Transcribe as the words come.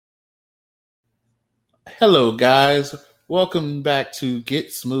Hello, guys. Welcome back to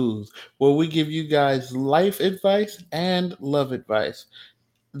Get Smooth, where we give you guys life advice and love advice.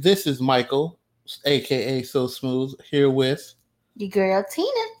 This is Michael, aka So Smooth, here with, Your girl Tina.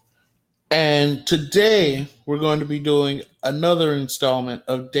 and today we're going to be doing another installment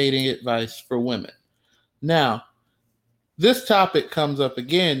of dating advice for women. Now, this topic comes up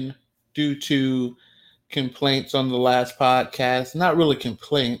again due to complaints on the last podcast. Not really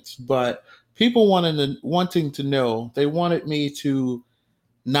complaints, but people wanting to know. They wanted me to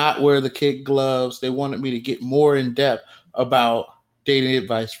not wear the kid gloves. They wanted me to get more in depth about dating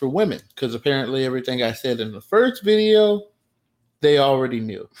advice for women because apparently everything I said in the first video they already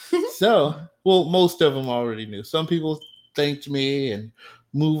knew. So, well, most of them already knew. Some people thanked me and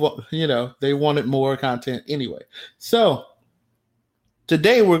move on. They wanted more content anyway. So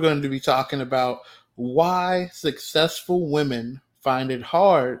today we're going to be talking about why successful women find it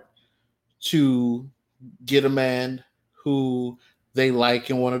hard to get a man who they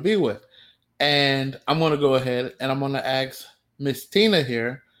like and want to be with. And I'm going to go ahead and I'm going to ask Miss Tina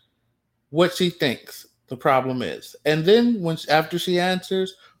here what she thinks the problem is. And then after she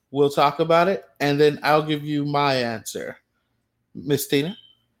answers, we'll talk about it and then I'll give you my answer. Miss Tina?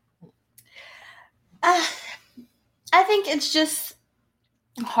 Uh, I think it's just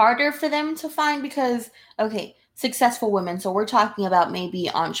harder for them to find because, okay, successful women. So we're talking about maybe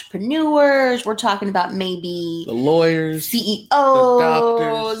entrepreneurs. We're talking about maybe the lawyers, CEOs. the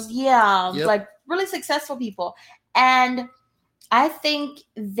doctors. Yeah, yep. Like really successful people. And I think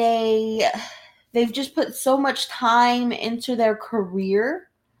they've just put so much time into their career.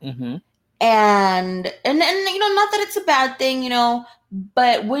 Mm-hmm. And not that it's a bad thing,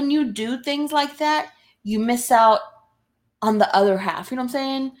 but when you do things like that, you miss out on the other half. You know what I'm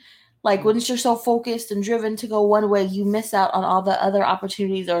saying? Like when you're so focused and driven to go one way, you miss out on all the other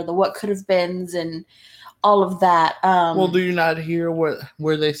opportunities or the what could have beens and all of that. Well, do you not hear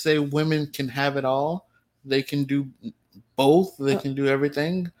where they say women can have it all? They can do both. They can do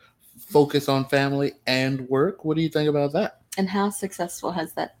everything. Focus on family and work. What do you think about that? And how successful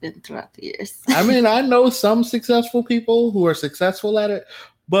has that been throughout the years? I mean, I know some successful people who are successful at it,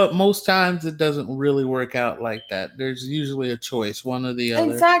 but most times it doesn't really work out like that. There's usually a choice, one or the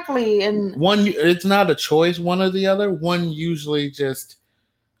other. Exactly. And it's not a choice, one or the other. One usually just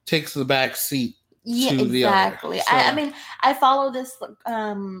takes the back seat. Yeah, exactly. So, I mean, I follow this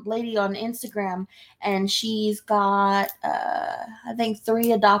lady on Instagram, and she's got I think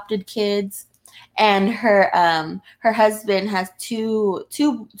 3 adopted kids, and her husband has two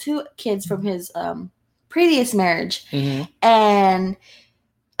kids from his previous marriage, and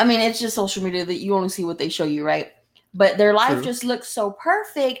I mean, it's just social media that you only see what they show you, right? But their life just looks so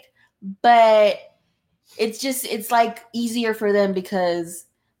perfect, but it's like easier for them because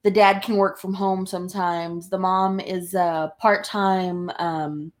the dad can work from home sometimes. The mom is part-time,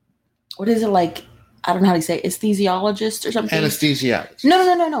 what is it, like, I don't know how to say, anesthesiologist or something? Anesthesiologist.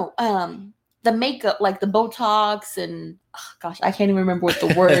 No. The makeup, like the Botox and, oh gosh, I can't even remember what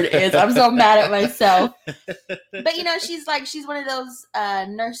the word is. I'm so mad at myself. But, she's one of those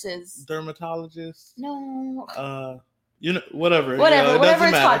nurses. Dermatologist? No. Whatever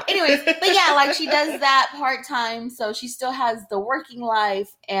it's called. Anyways, but yeah, like she does that part-time, so she still has the working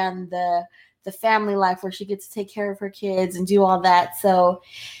life and the family life where she gets to take care of her kids and do all that. So,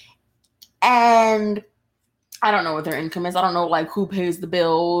 and I don't know what their income is. I don't know like who pays the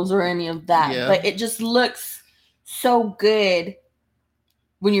bills or any of that, but it just looks so good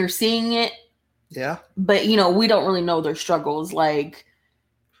when you're seeing it. Yeah. But we don't really know their struggles. Like,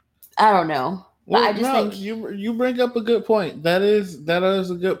 I don't know. Well, I just think you bring up a good point. That is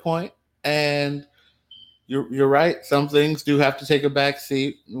a good point, and you're right. Some things do have to take a back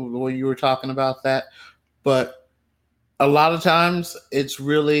seat when you were talking about that, but a lot of times it's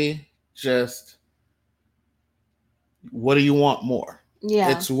really just what do you want more? Yeah,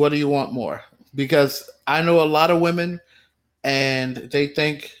 it's what do you want more? Because I know a lot of women, and they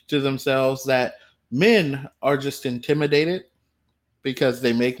think to themselves that men are just intimidated because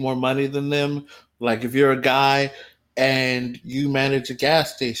they make more money than them. Like if you're a guy and you manage a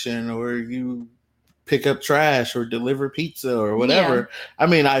gas station or you pick up trash or deliver pizza or whatever. Yeah. I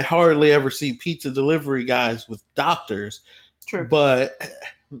mean, I hardly ever see pizza delivery guys with doctors. True. But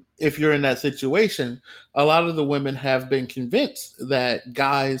if you're in that situation, a lot of the women have been convinced that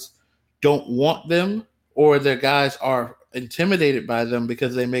guys don't want them or that guys are intimidated by them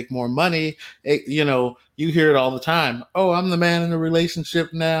because they make more money. You hear it all the time. Oh, I'm the man in the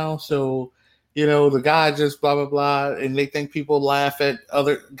relationship now, so the guy just blah blah blah, and they think people laugh at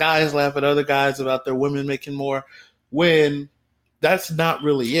other guys about their women making more when that's not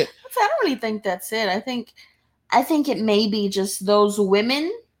really it. I don't really think that's it. I think it may be just those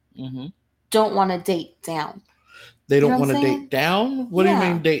women don't want to date down. They don't want to date down? What do you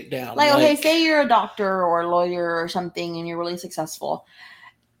mean date down? Like, okay, say you're a doctor or a lawyer or something and you're really successful.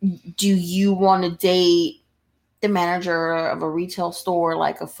 Do you want to date the manager of a retail store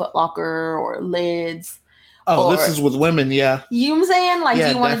like a Foot Locker or Lids? Oh, this is with women, yeah. You know what I'm saying? Like, do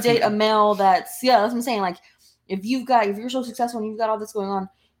you want to date a male that's what I'm saying. Like, if you're so successful and you've got all this going on,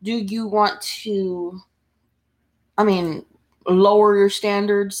 do you want to, lower your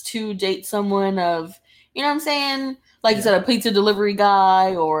standards to date someone of, you know what I'm saying? Like you said, a pizza delivery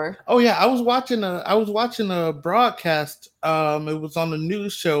guy or. Oh yeah, I was watching a broadcast. It was on a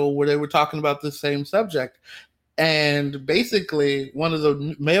news show where they were talking about the same subject, and basically one of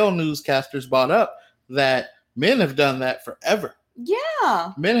the male newscasters brought up that men have done that forever.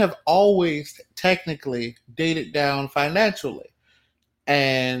 Yeah, men have always technically dated down financially,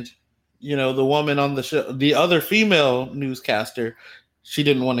 and the woman on the show, the other female newscaster, she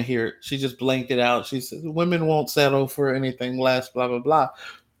didn't want to hear it. She just blanked it out. She said, women won't settle for anything less, blah, blah, blah.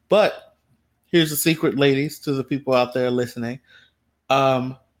 But here's the secret, ladies, to the people out there listening.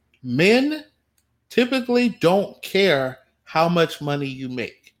 Men typically don't care how much money you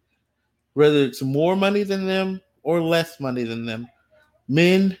make. Whether it's more money than them or less money than them,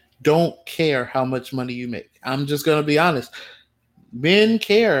 men don't care how much money you make. I'm just going to be honest. Men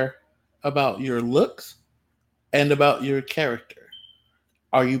care about your looks and about your character.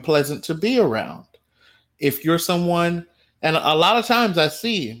 Are you pleasant to be around? If you're someone, and a lot of times I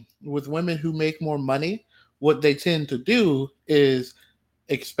see with women who make more money, what they tend to do is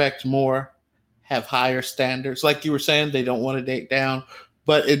expect more, have higher standards. Like you were saying, they don't want to date down,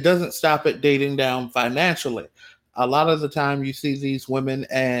 but it doesn't stop at dating down financially. A lot of the time you see these women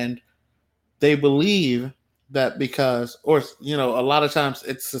and they believe that because, or, a lot of times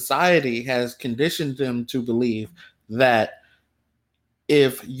it's society has conditioned them to believe that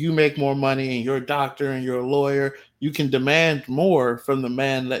if you make more money and you're a doctor and you're a lawyer, you can demand more from the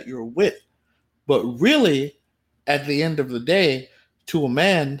man that you're with. But really, at the end of the day, to a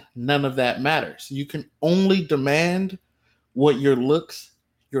man, none of that matters. You can only demand what your looks,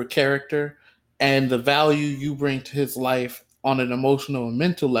 your character, and the value you bring to his life on an emotional and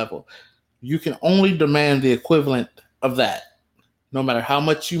mental level. You can only demand the equivalent of that, no matter how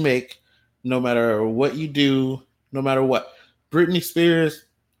much you make, no matter what you do, no matter what. Britney Spears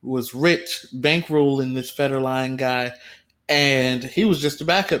was rich, bankrolling this Federline guy, and he was just a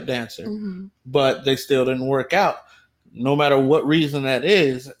backup dancer. Mm-hmm. But they still didn't work out. No matter what reason that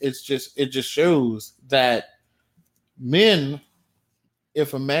is, it just shows that men,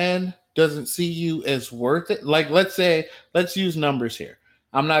 if a man doesn't see you as worth it, like let's use numbers here.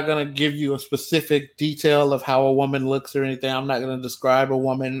 I'm not going to give you a specific detail of how a woman looks or anything. I'm not going to describe a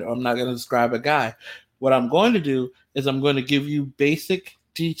woman, or I'm not going to describe a guy. What I'm going to do is I'm going to give you basic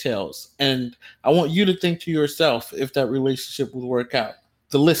details, and I want you to think to yourself if that relationship will work out.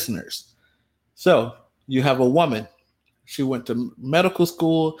 The listeners. So you have a woman. She went to medical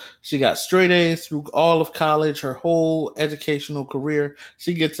school. She got straight A's through all of college, her whole educational career.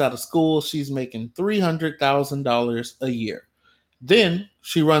 She gets out of school. She's making $300,000 a year. Then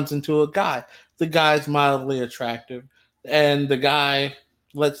she runs into a guy. The guy's mildly attractive, and the guy,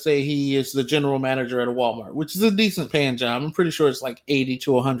 let's say he is the general manager at a Walmart, which is a decent paying job. I'm pretty sure it's like $80,000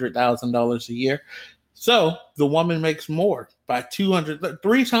 to $100,000 a year. So the woman makes more by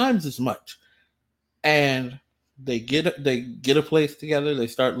 3 times as much. And they get a place together. They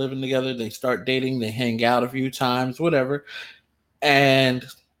start living together. They start dating. They hang out a few times, whatever. And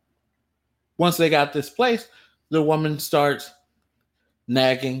once they got this place, the woman starts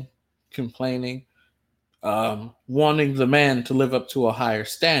nagging, complaining, wanting the man to live up to a higher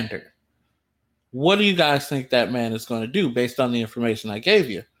standard. What do you guys think that man is going to do based on the information I gave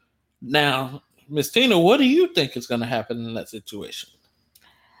you? Now, Miss Tina, what do you think is going to happen in that situation?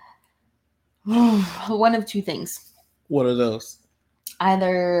 One of two things. What are those?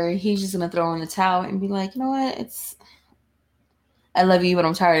 Either he's just going to throw in the towel and be like, you know what, I love you, but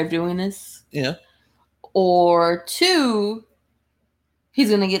I'm tired of doing this. Yeah. Or 2, he's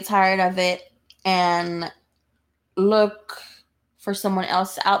going to get tired of it and look for someone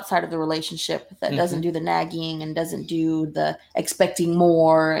else outside of the relationship that doesn't do the nagging and doesn't do the expecting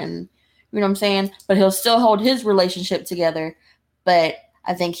more, and you know what I'm saying? But he'll still hold his relationship together, but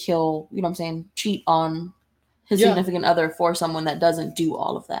I think he'll, you know what I'm saying, cheat on his significant other for someone that doesn't do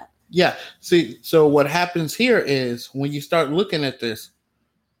all of that. Yeah. See, so what happens here is when you start looking at this,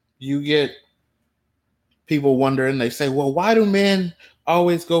 you get people wondering, they say, well, why do men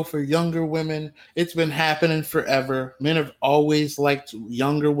always go for younger women. It's been happening forever. Men have always liked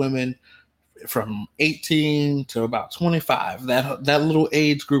younger women from 18 to about 25. That little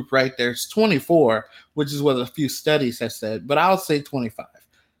age group right there is 24, which is what a few studies have said, but I'll say 25.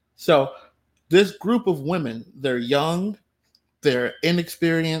 So this group of women, they're young, they're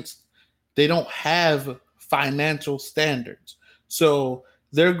inexperienced, they don't have financial standards. So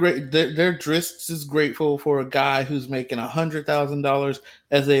they're great. They're just as grateful for a guy who's making $100,000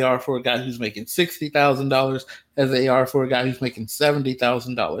 as they are for a guy who's making $60,000 as they are for a guy who's making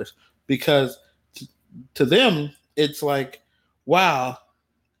 $70,000. Because to them, it's like, wow,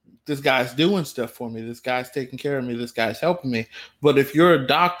 this guy's doing stuff for me. This guy's taking care of me. This guy's helping me. But if you're a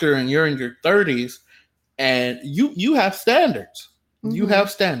doctor and you're in your 30s and you have standards. You have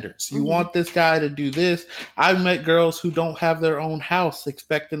standards. You want this guy to do this. I've met girls who don't have their own house,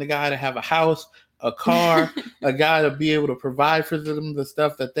 expecting the guy to have a house, a car, a guy to be able to provide for them the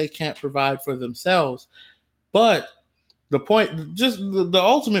stuff that they can't provide for themselves. But the point, just the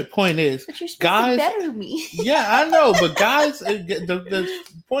ultimate point is, but you're supposed guys, to better me. Yeah, I know, but guys, the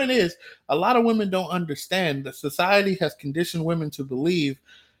point is, a lot of women don't understand that society has conditioned women to believe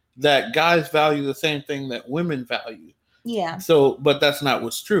that guys value the same thing that women value. Yeah. So, but that's not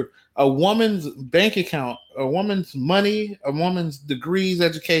what's true. A woman's bank account, a woman's money, a woman's degrees,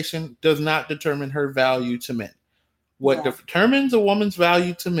 education does not determine her value to men. What determines a woman's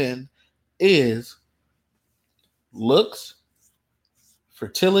value to men is looks,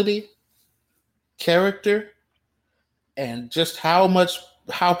 fertility, character, and just how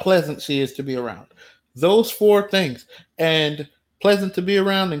pleasant she is to be around. Those four things. And pleasant to be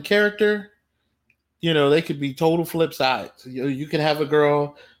around and character, they could be total flip sides. You could have a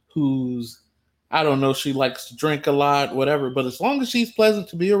girl who's, I don't know, she likes to drink a lot, whatever, but as long as she's pleasant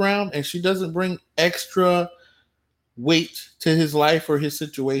to be around and she doesn't bring extra weight to his life or his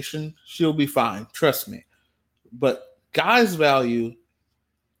situation, she'll be fine. Trust me. But guys value,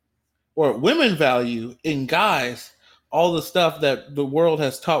 or women value in guys, all the stuff that the world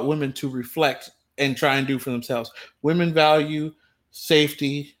has taught women to reflect and try and do for themselves. Women value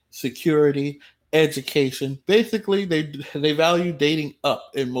safety, security, education. Basically, they value dating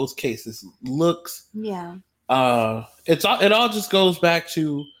up in most cases. Looks. Yeah. It all just goes back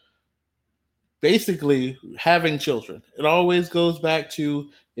to basically having children. It always goes back to,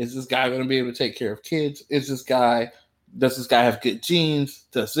 is this guy going to be able to take care of kids? Does this guy have good genes?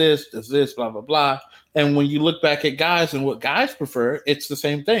 Does this, blah, blah, blah. And when you look back at guys and what guys prefer, it's the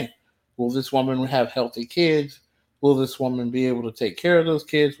same thing. Will this woman have healthy kids? Will this woman be able to take care of those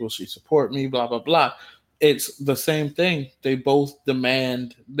kids? Will she support me? Blah, blah, blah. It's the same thing. They're both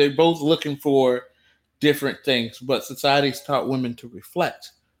looking for different things, but society's taught women to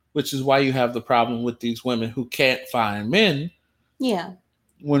reflect, which is why you have the problem with these women who can't find men. Yeah.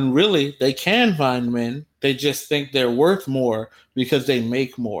 When really they can find men. They just think they're worth more because they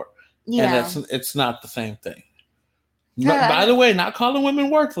make more. Yeah. And it's not the same thing. By the way, not calling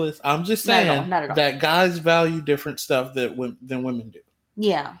women worthless. I'm just saying not at all. That guys value different stuff than women do.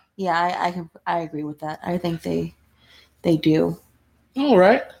 Yeah. Yeah, I agree with that. I think they do. All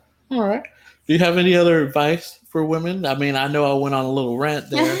right. Do you have any other advice for women? I mean, I know I went on a little rant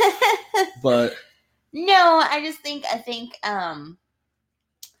there, but no, I think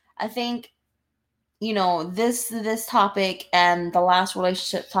this topic and the last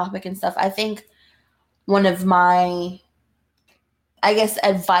relationship topic and stuff, I think one of my, I guess,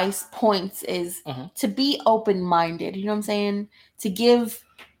 advice points is to be open-minded. You know what I'm saying? To give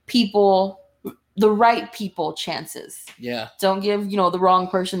the right people chances. Yeah. Don't give, the wrong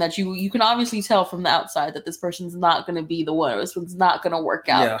person that you can obviously tell from the outside that this person's not going to be the one. This one's not going to work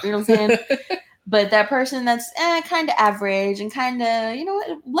out. Yeah. You know what I'm saying? But that person that's kind of average and kind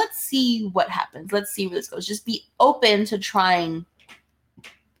of, let's see what happens. Let's see where this goes. Just be open to trying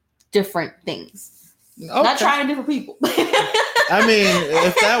different things. Okay. Not trying different people. I mean,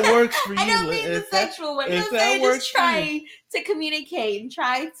 if that works for you. I don't mean the sexual one. Just try to communicate and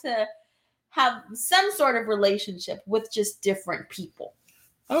try to have some sort of relationship with just different people.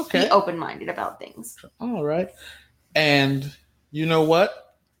 Okay. Be open-minded about things. All right. And you know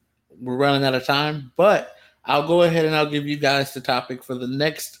what? We're running out of time, but I'll go ahead and I'll give you guys the topic for the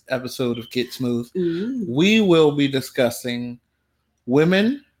next episode of Get Smooth. Ooh. We will be discussing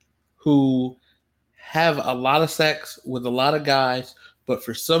women who have a lot of sex with a lot of guys, but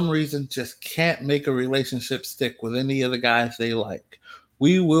for some reason just can't make a relationship stick with any of the guys they like.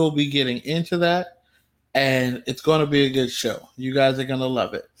 We will be getting into that, and it's going to be a good show. You guys are going to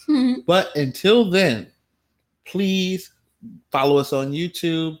love it. Mm-hmm. But until then, please follow us on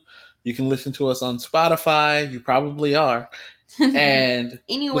YouTube. You can listen to us on Spotify. You probably are. And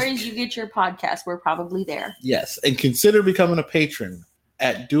anywhere you get your podcast, we're probably there. Yes. And consider becoming a patron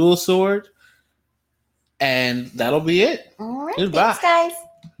at Dual Sword. And that'll be it. All right. Goodbye. Thanks, guys.